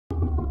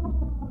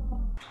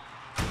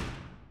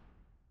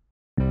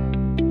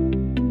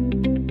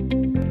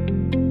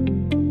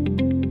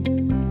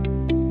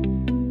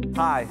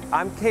Hi,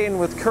 I'm Kane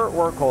with Kurt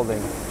Work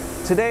Holding.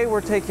 Today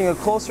we're taking a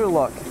closer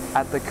look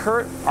at the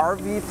Kurt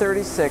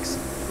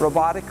RV36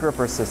 Robotic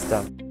Gripper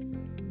System.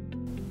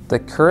 The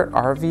Kurt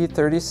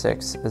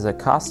RV36 is a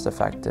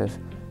cost-effective,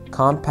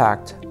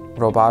 compact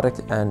robotic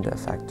end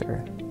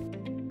effector.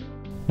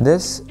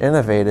 This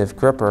innovative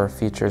gripper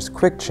features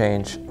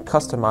quick-change,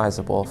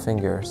 customizable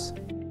fingers.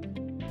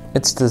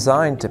 It's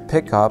designed to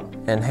pick up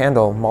and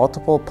handle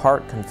multiple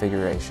part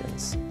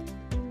configurations.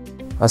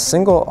 A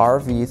single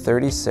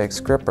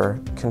RV36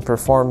 gripper can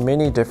perform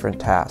many different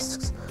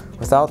tasks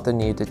without the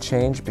need to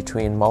change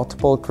between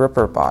multiple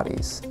gripper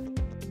bodies.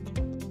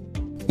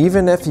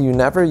 Even if you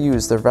never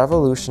use the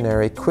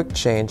revolutionary quick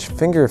change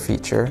finger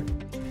feature,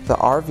 the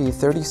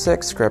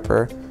RV36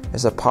 gripper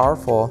is a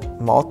powerful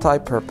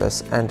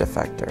multi-purpose end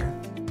effector.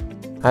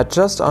 At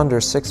just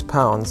under 6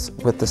 pounds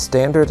with the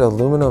standard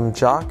aluminum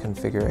jaw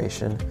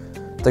configuration,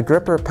 the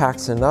gripper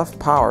packs enough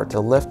power to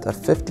lift a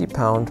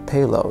 50-pound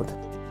payload.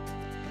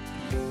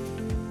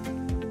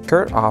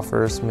 Kurt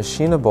offers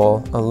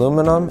machinable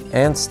aluminum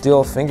and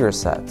steel finger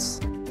sets.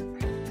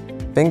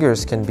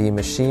 Fingers can be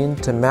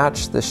machined to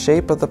match the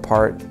shape of the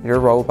part your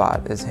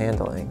robot is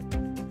handling.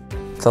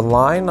 The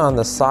line on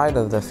the side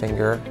of the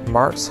finger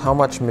marks how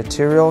much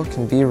material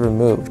can be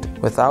removed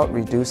without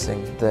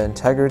reducing the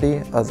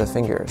integrity of the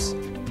fingers.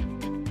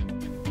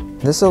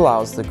 This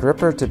allows the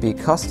gripper to be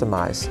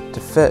customized to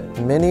fit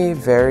many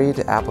varied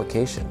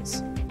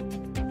applications.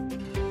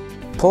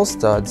 Pull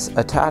studs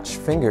attach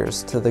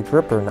fingers to the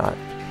gripper nut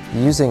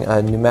using a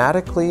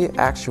pneumatically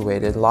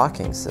actuated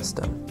locking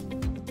system.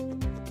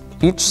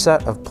 Each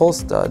set of pull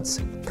studs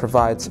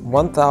provides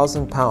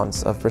 1,000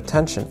 pounds of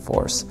retention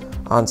force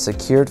on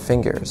secured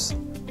fingers,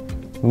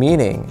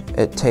 meaning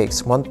it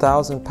takes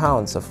 1,000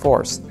 pounds of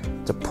force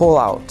to pull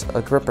out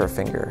a gripper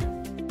finger.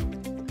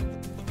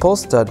 Pull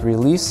stud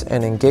release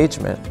and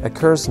engagement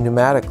occurs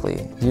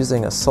pneumatically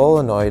using a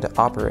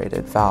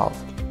solenoid-operated valve.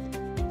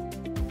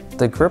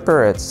 The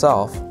gripper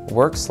itself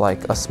works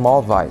like a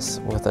small vise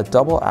with a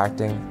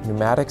double-acting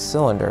pneumatic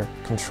cylinder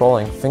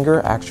controlling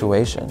finger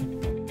actuation.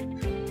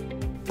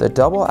 The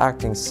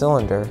double-acting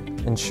cylinder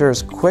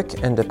ensures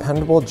quick and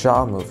dependable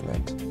jaw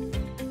movement.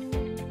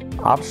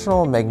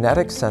 Optional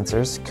magnetic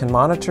sensors can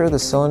monitor the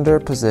cylinder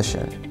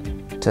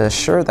position to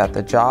assure that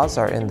the jaws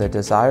are in the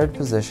desired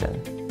position.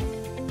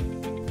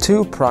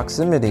 2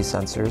 proximity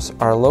sensors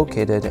are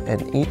located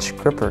in each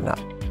gripper nut.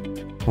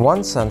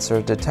 One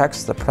sensor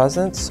detects the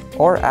presence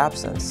or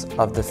absence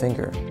of the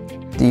finger.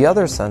 The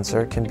other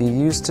sensor can be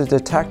used to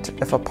detect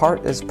if a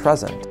part is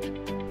present.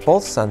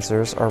 Both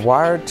sensors are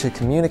wired to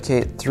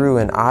communicate through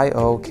an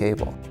I/O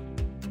cable.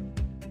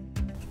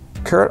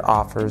 Kurt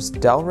offers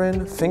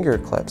Delrin finger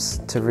clips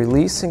to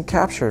release and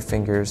capture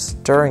fingers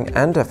during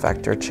end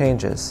effector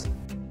changes.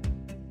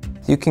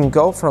 You can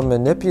go from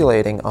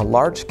manipulating a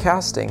large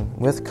casting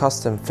with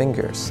custom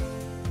fingers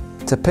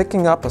to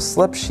picking up a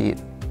slip sheet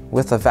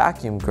with a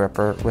vacuum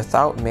gripper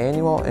without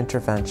manual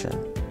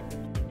intervention.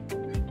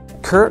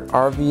 Kurt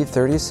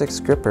RV36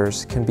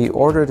 grippers can be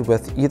ordered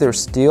with either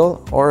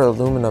steel or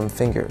aluminum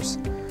fingers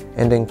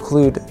and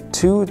include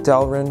 2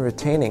 Delrin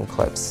retaining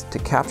clips to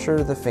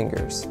capture the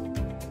fingers.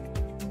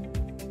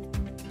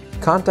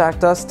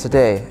 Contact us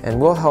today and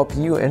we'll help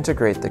you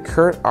integrate the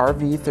Kurt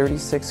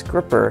RV36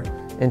 gripper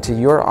into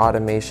your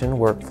automation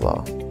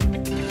workflow.